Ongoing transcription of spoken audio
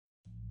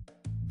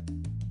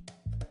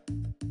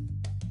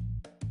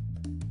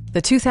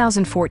the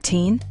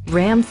 2014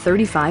 Ram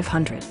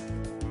 3500.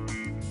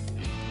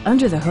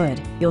 Under the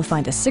hood, you'll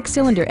find a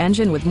 6-cylinder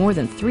engine with more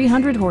than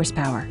 300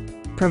 horsepower,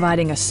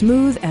 providing a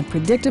smooth and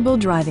predictable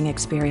driving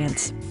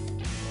experience.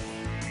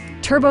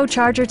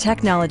 Turbocharger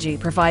technology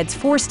provides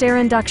forced air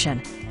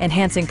induction,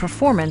 enhancing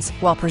performance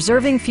while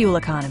preserving fuel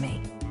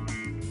economy.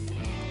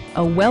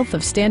 A wealth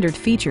of standard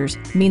features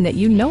mean that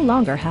you no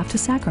longer have to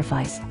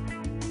sacrifice,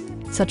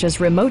 such as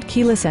remote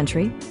keyless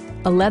entry,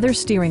 a leather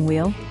steering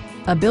wheel,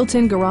 a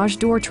built-in garage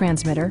door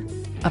transmitter,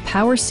 a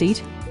power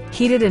seat,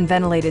 heated and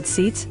ventilated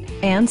seats,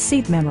 and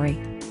seat memory.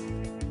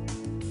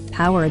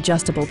 Power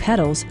adjustable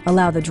pedals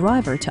allow the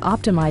driver to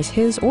optimize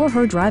his or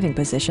her driving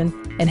position,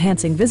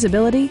 enhancing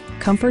visibility,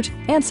 comfort,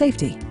 and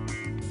safety.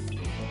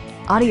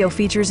 Audio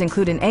features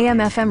include an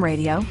AM/FM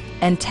radio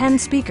and 10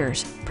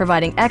 speakers,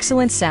 providing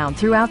excellent sound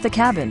throughout the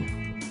cabin.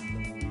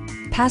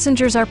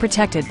 Passengers are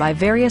protected by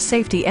various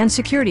safety and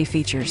security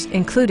features,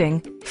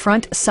 including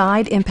front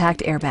side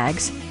impact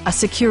airbags, a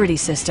security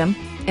system,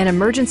 an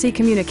emergency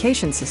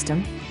communication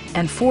system,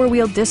 and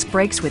 4-wheel disc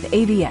brakes with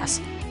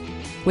ABS.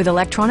 With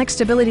electronic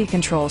stability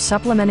control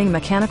supplementing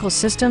mechanical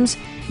systems,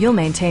 you'll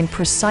maintain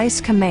precise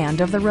command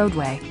of the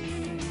roadway.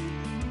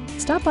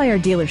 Stop by our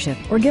dealership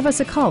or give us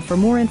a call for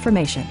more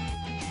information.